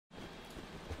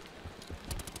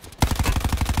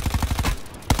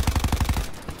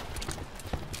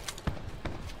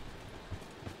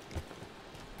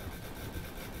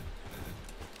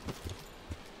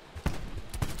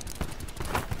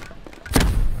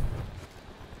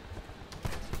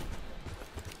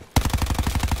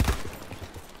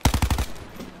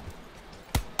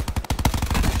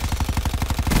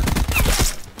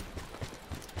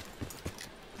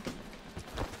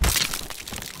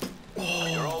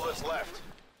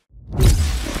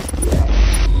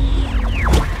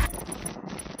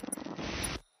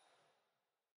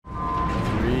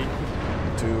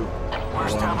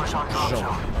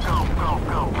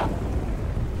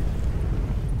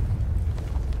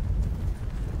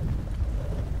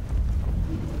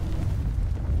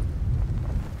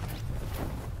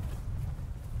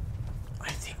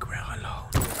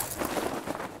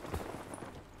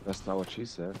not what she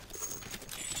said.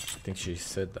 I think she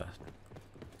said that.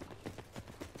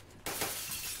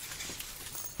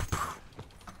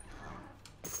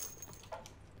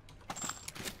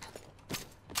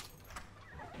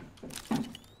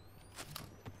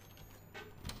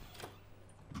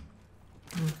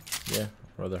 Yeah,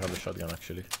 rather have a shotgun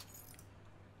actually.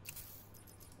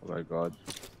 Oh my god.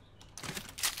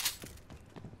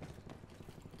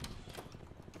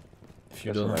 If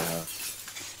you That's don't what I have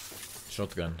have.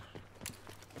 shotgun.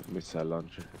 Missile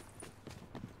launcher.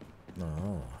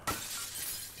 No.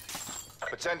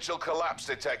 Potential collapse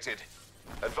detected.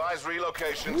 Advise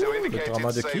relocation to indicated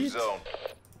drama safe kit. zone.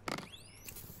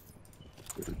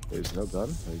 There's no gun?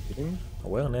 Are you kidding me?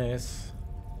 Awareness.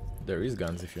 There is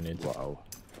guns if you need. Wow.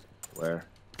 Where?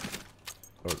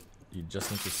 Or you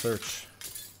just need to search.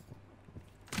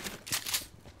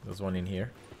 There's one in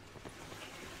here.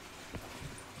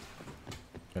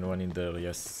 And one in there,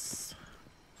 yes.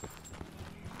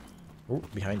 Oh,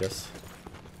 behind us.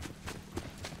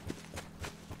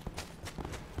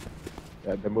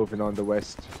 Yeah, they're moving on the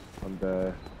west. On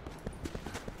the...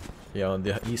 Yeah, on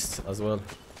the east as well.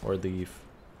 Where the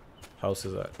house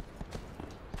is at.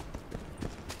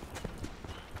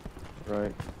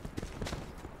 Right.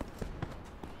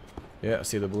 Yeah, I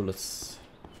see the bullets.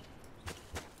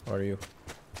 What are you?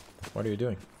 What are you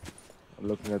doing? I'm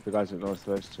looking at the guys at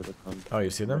northwest to the con. Oh,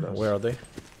 you see them? Where are they?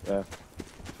 Yeah.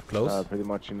 Close? Pretty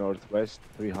much in northwest,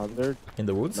 300. In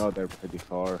the woods? No, they're pretty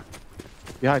far.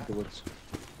 Behind the woods.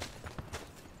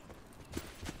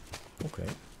 Okay.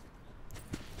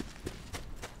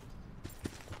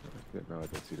 No, I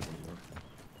don't see them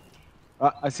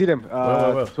anymore. I see them.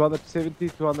 Where? 270,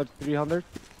 200, 300.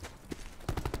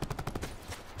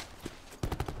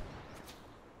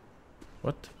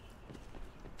 What?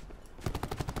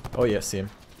 Oh yeah, see him.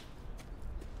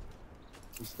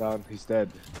 He's down. He's dead.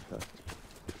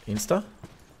 Insta?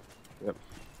 Yep.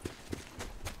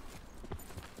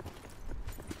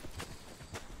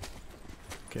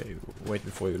 Okay, wait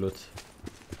before you loot.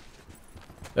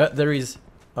 There is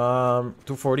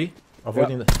 240.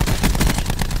 Avoiding the.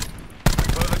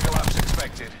 Further collapse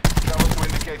expected. Travel to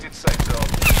indicated safe zone.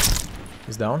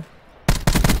 He's down.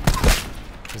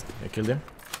 I killed him.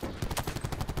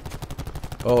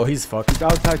 Oh, he's fucked. He's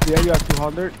outside the area at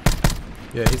 200.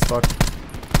 Yeah, he's fucked.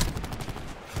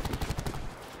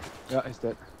 Yeah, he's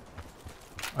dead.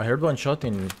 I heard one shot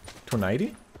in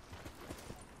 290.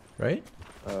 Right?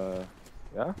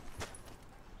 Yeah.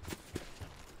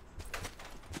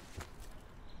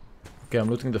 Okay, I'm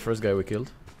looting the first guy we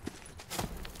killed.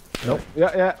 Nope.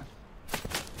 Yeah.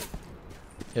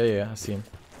 Yeah, I see him.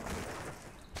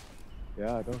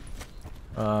 Yeah, I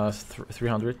don't.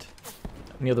 300.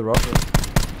 Near the rock.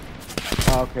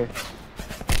 Ah, okay.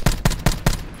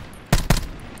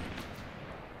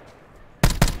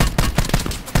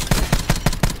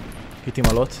 Hit him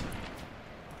a lot.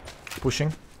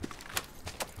 Pushing.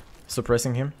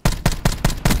 Suppressing him.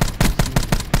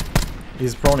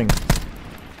 He's proning.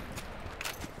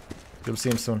 You'll see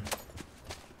him soon.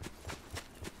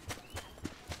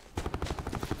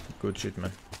 Good shit,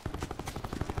 man.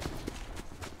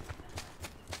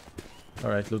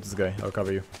 Alright, loot this guy. I'll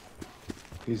cover you.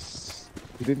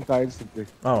 He didn't die instantly.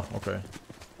 Oh, okay.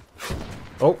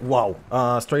 Oh,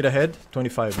 wow. Straight ahead,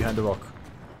 25, behind the rock.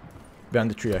 Behind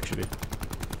the tree, actually.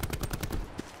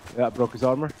 Yeah, broke his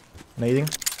armor. Nading.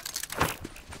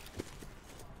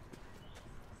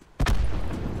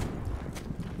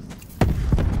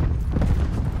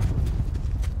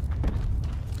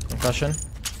 Concussion.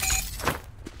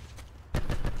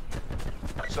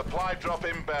 Supply drop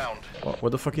inbound. Oh,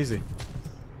 what the fuck is he?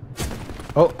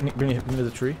 Oh, near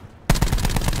the tree.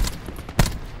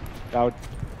 Out.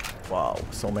 Wow,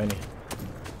 so many.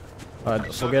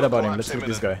 Forget about him, let's loot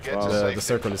this guy. The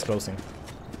circle is closing.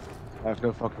 I have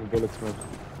no fucking bullets, man.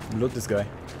 Loot this guy.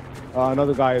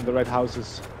 Another guy in the red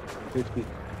houses. 50.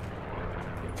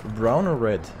 Brown or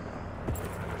red?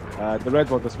 The red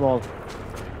one, the small.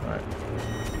 Alright.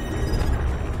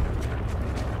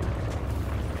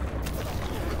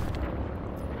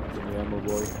 Give me ammo,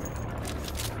 boy.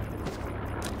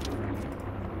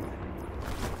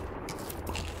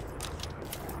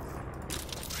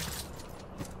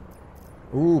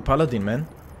 Ooh, paladin, man.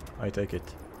 I take it.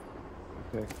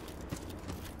 Okay.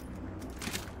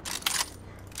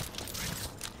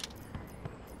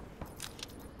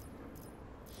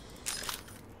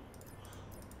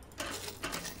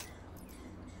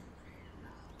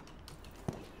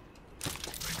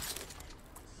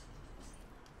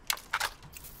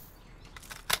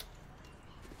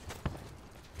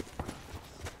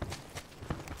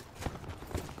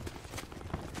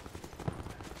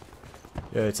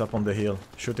 Yeah, it's up on the hill.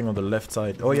 Shooting on the left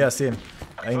side. Oh yeah, I see him.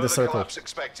 In the Further circle. collapse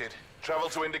expected. Travel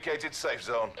to indicated safe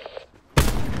zone.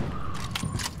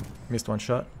 Missed one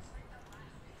shot.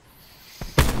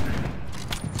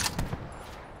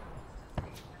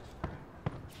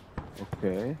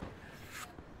 Okay.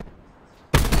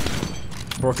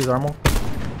 Broke his armor.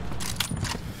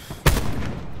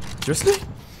 Seriously?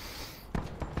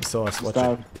 He saw us watching.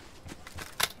 Down.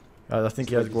 I think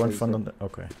he had one fun on the...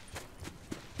 Okay.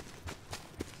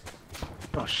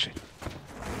 Oh shit.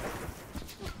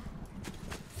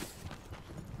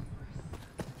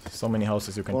 So many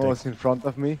houses you can One take. was in front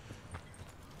of me.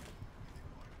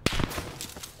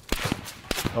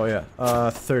 Oh yeah,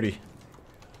 30.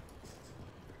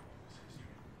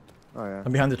 Oh yeah.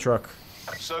 I'm behind the truck.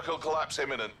 Circle collapse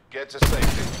imminent. Get to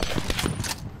safety.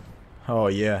 Oh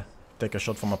yeah, take a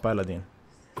shot from a paladin.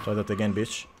 Try that again,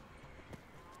 bitch.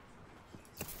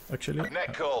 Actually,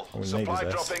 Net call. I will nade Supply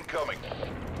his drop ass. incoming.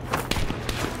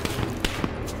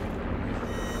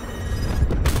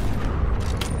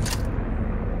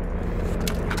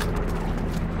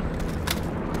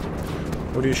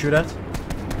 Who do you shoot at?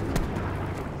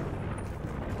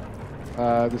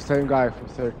 The same guy from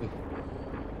 30.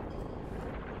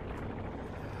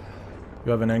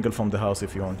 You have an angle from the house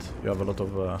if you want. You have a lot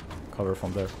of cover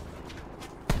from there.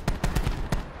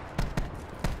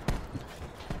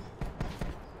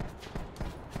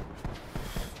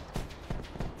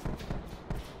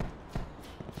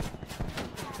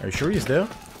 Are you sure he's there?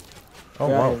 Oh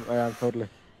yeah, wow, I am totally.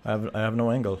 I have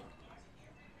no angle.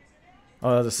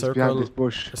 Oh, the He's behind this circle.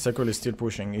 bush. The circle is still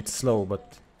pushing. It's slow,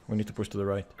 but we need to push to the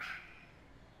right.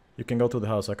 You can go to the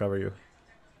house. I cover you.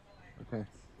 Okay.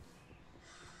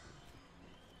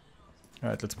 All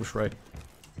right, let's push right.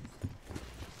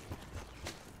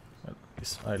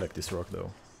 I like this rock though.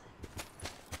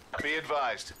 Be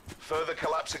advised. Further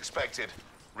collapse expected.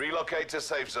 Relocate to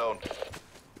safe zone.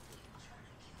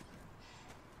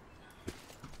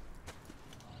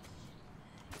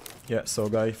 Yeah, so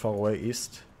guy far away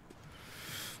east.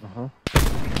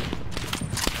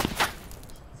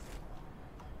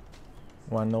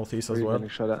 One northeast as well.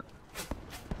 Shot at.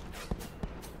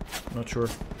 Not sure.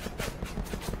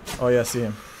 Oh yeah, I see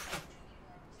him.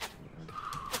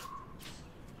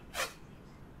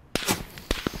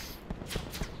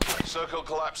 Circle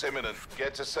collapse imminent.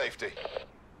 Get to safety.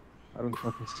 I don't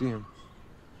fucking see him.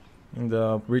 In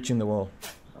the breach in the wall.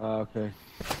 Okay.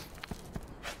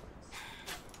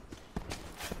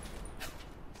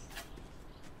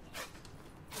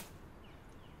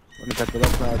 When you got the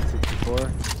lock now at 64.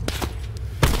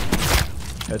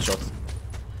 Headshot.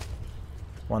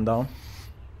 One down.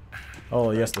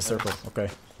 Oh yes, the circle. Okay,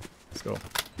 let's go.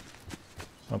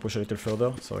 I'll push a little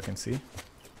further so I can see.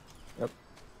 Yep.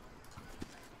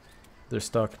 They're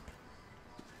stuck.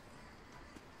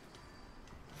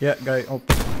 Yeah, guy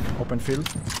open field.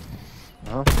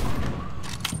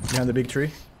 Behind the big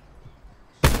tree.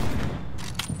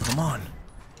 Come on.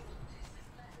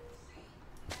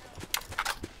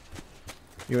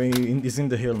 He's in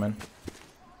the hill, man.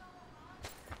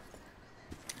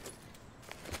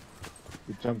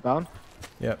 You jump down?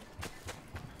 Yeah.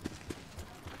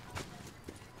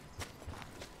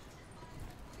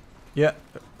 Yeah,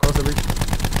 cross the bridge.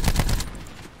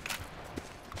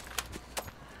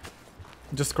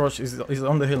 Just cross, he's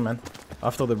on the hill, man.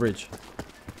 After the bridge.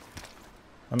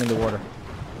 I'm in the water.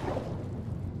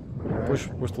 Push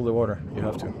to the water, you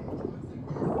have to.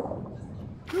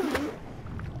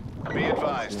 Be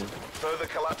advised. Further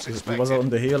collapse He expected. was on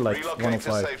the hill like Relocate to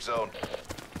 105. safe zone.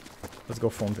 Let's go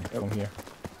from here.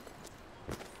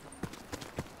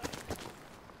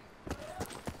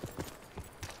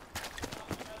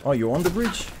 Oh, you on the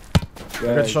bridge?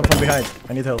 Yeah. I got shot from behind.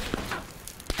 I need help.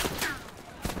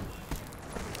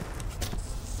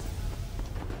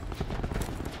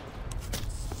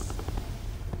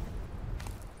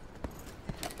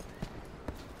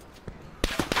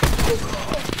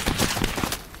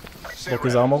 Broke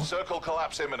his ammo. Circle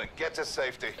collapse imminent. Get to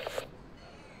safety.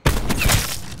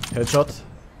 Headshot.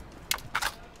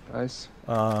 Nice.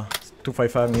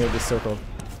 255 near this circle.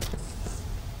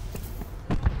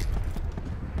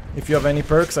 If you have any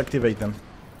perks, activate them.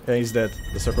 Yeah, he's dead.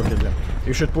 The circle killed him.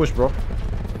 You should push, bro.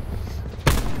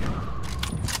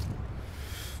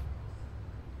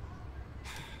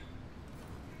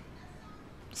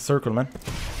 Circle, man.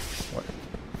 What?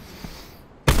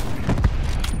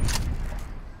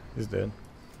 He's dead.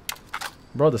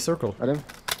 Bro, the circle. Got him?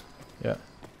 Yeah.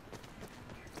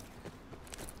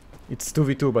 It's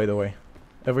 2v2, by the way.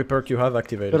 Every perk you have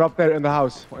activated. They're up there in the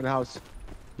house. In the house.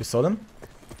 You saw them?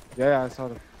 Yeah, I saw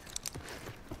them.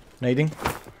 Nading.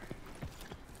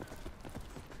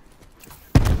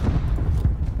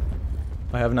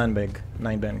 I have 9 bang.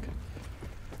 9 bang.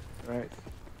 Right.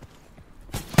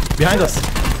 Behind us!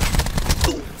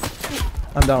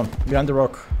 I'm down. Behind the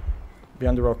rock.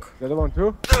 Behind the rock. The other one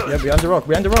too? Yeah, behind the rock.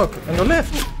 Behind the rock. On your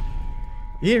left!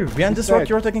 Here, behind this rock, dead.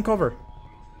 you're taking cover.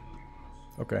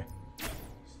 Okay.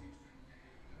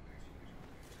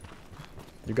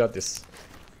 You got this.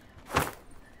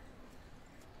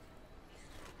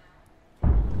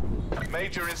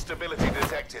 Major instability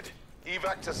detected.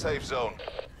 Evac to safe zone.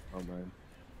 Oh man.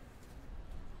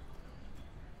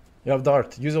 You have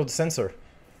dart. Use of the sensor.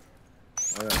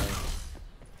 Oh, yeah.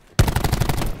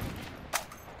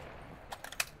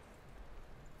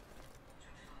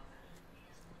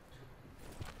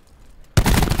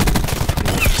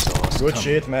 Good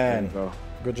shit, man. Go.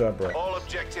 Good job, bro. All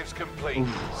objectives complete.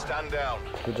 Stand down.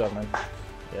 Good job, man.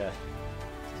 Yeah.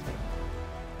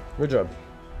 Good job.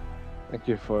 Thank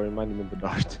you for reminding me of the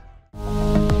dart.